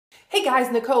Hey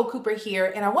guys, Nicole Cooper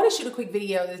here, and I want to shoot a quick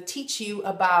video to teach you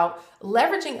about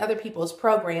leveraging other people's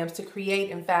programs to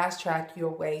create and fast track your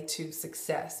way to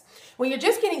success. When you're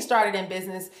just getting started in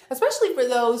business, especially for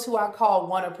those who I call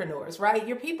wantrepreneurs, right?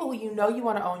 You're people who you know you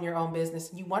want to own your own business,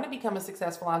 you want to become a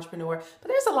successful entrepreneur, but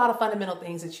there's a lot of fundamental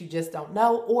things that you just don't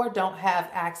know or don't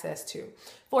have access to.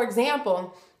 For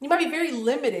example, you might be very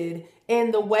limited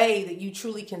in the way that you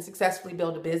truly can successfully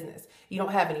build a business. You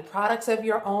don't have any products of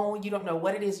your own. You don't know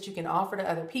what it is that you can offer to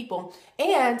other people.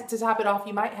 And to top it off,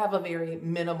 you might have a very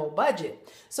minimal budget.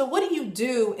 So what do you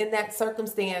do in that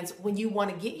circumstance when you want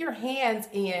to get your hands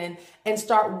in and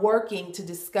start working to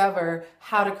discover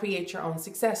how to create your own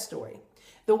success story?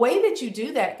 The way that you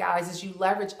do that, guys, is you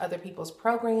leverage other people's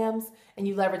programs and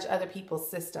you leverage other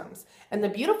people's systems. And the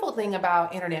beautiful thing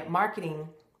about internet marketing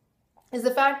is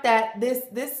the fact that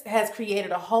this has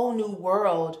created a whole new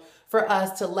world for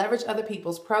us to leverage other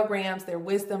people's programs, their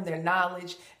wisdom, their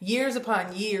knowledge, years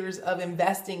upon years of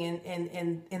investing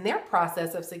in their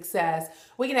process of success.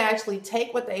 We can actually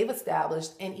take what they've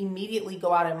established and immediately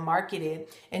go out and market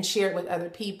it and share it with other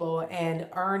people and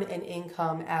earn an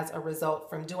income as a result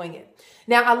from doing it.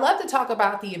 Now, I love to talk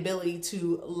about the ability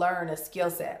to learn a skill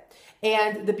set.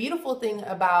 And the beautiful thing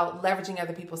about leveraging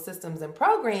other people's systems and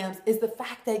programs is the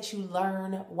fact that you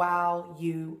learn while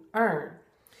you earn.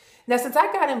 Now, since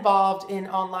I got involved in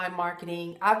online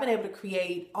marketing, I've been able to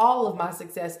create all of my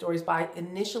success stories by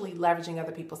initially leveraging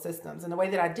other people's systems. And the way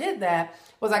that I did that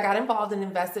was I got involved and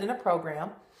invested in a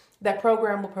program. That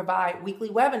program will provide weekly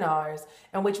webinars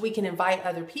in which we can invite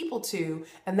other people to,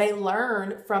 and they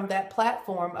learn from that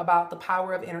platform about the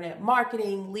power of internet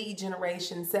marketing, lead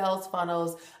generation, sales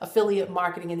funnels, affiliate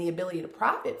marketing, and the ability to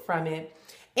profit from it.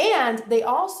 And they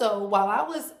also, while I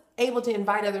was able to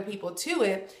invite other people to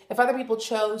it, if other people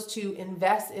chose to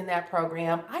invest in that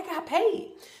program, I got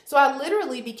paid. So I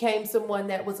literally became someone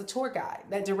that was a tour guide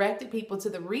that directed people to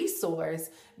the resource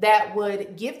that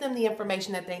would give them the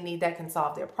information that they need that can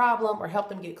solve their problem or help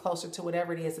them get closer to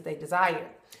whatever it is that they desire.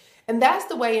 And that's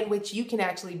the way in which you can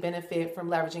actually benefit from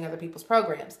leveraging other people's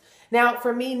programs. Now,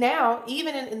 for me now,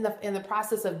 even in the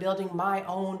process of building my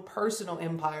own personal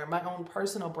empire, my own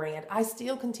personal brand, I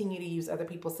still continue to use other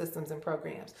people's systems and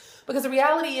programs. Because the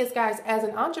reality is, guys, as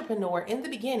an entrepreneur in the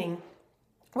beginning,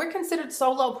 we're considered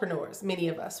solopreneurs, many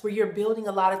of us, where you're building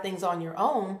a lot of things on your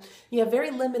own. You have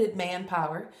very limited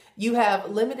manpower. You have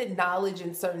limited knowledge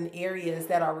in certain areas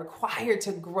that are required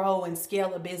to grow and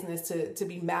scale a business to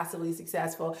be massively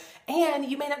successful. And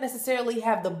you may not necessarily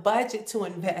have the budget to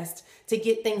invest to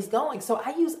get things going. So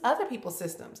I use other people's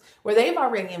systems where they've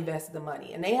already invested the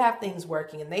money and they have things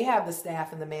working and they have the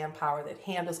staff and the manpower that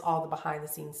handles all the behind the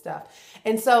scenes stuff.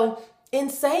 And so in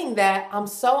saying that, I'm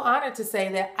so honored to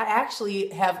say that I actually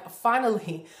have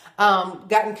finally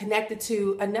gotten connected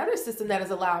to another system that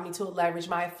has allowed me to leverage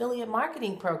my affiliate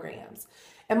marketing programs.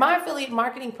 And my affiliate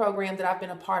marketing program that I've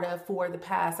been a part of for the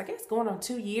past, I guess going on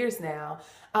 2 years now,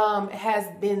 has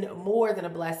been more than a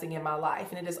blessing in my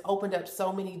life. And it has opened up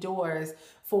so many doors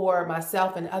for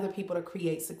myself and other people to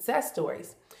create success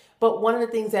stories. But one of the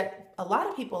things that a lot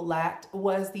of people lacked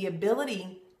was the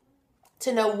ability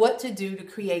to know what to do to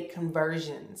create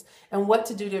conversions and what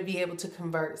to do to be able to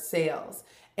convert sales.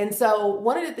 And so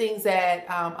one of the things that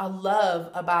I love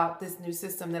about this new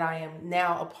system that I am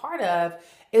now a part of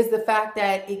is the fact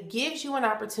that it gives you an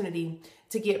opportunity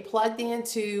to get plugged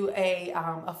into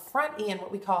a front end,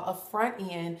 what we call a front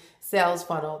end sales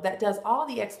funnel that does all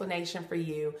the explanation for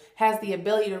you, has the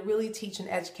ability to really teach and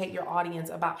educate your audience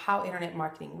about how internet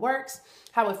marketing works,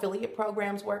 how affiliate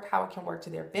programs work, how it can work to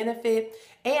their benefit.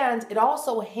 And it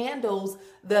also handles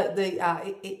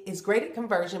it's great at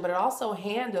conversion, but it also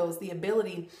handles the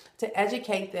ability to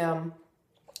educate them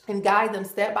and guide them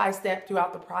step by step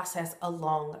throughout the process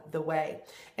along the way.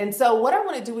 And so what I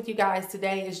want to do with you guys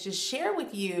today is just share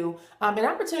with you an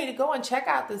opportunity to go and check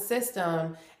out the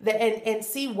system and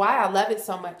see why I love it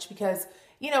so much. Because,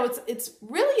 you know, it's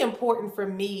really important for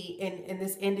me in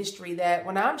this industry that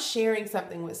when I'm sharing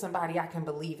something with somebody, I can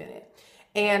believe in it.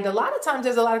 And a lot of times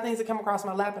there's a lot of things that come across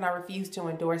my lap and I refuse to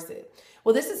endorse it.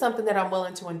 Well, this is something that I'm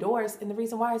willing to endorse. And the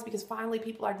reason why is because finally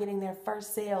people are getting their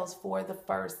first sales for the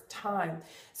first time.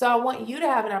 So I want you to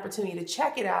have an opportunity to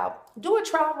check it out, do a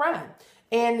trial run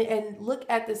and look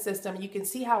at the system. You can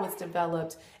see how it's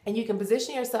developed and you can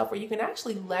position yourself where you can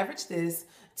actually leverage this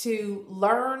to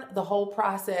learn the whole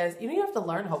process. You don't even have to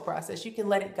learn the whole process. You can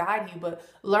let it guide you, but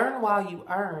learn while you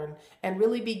earn and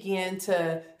really begin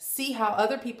to see how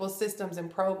other people's systems and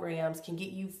programs can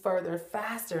get you further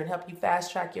faster and help you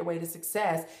fast track your way to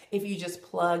success if you just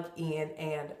plug in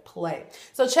and play.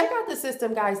 So check out the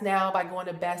system, guys, now by going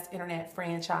to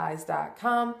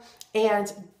bestinternetfranchise.com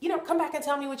and, come back and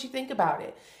tell me what you think about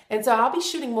it. And so I'll be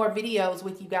shooting more videos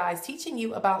with you guys, teaching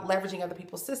you about leveraging other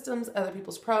people's systems, other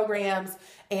people's programs,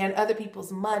 and other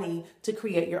people's money to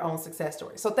create your own success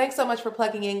story. So thanks so much for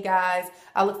plugging in, guys.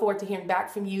 I look forward to hearing back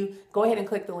from you. Go ahead and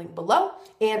click the link below,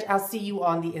 and I'll see you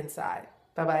on the inside.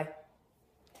 Bye-bye.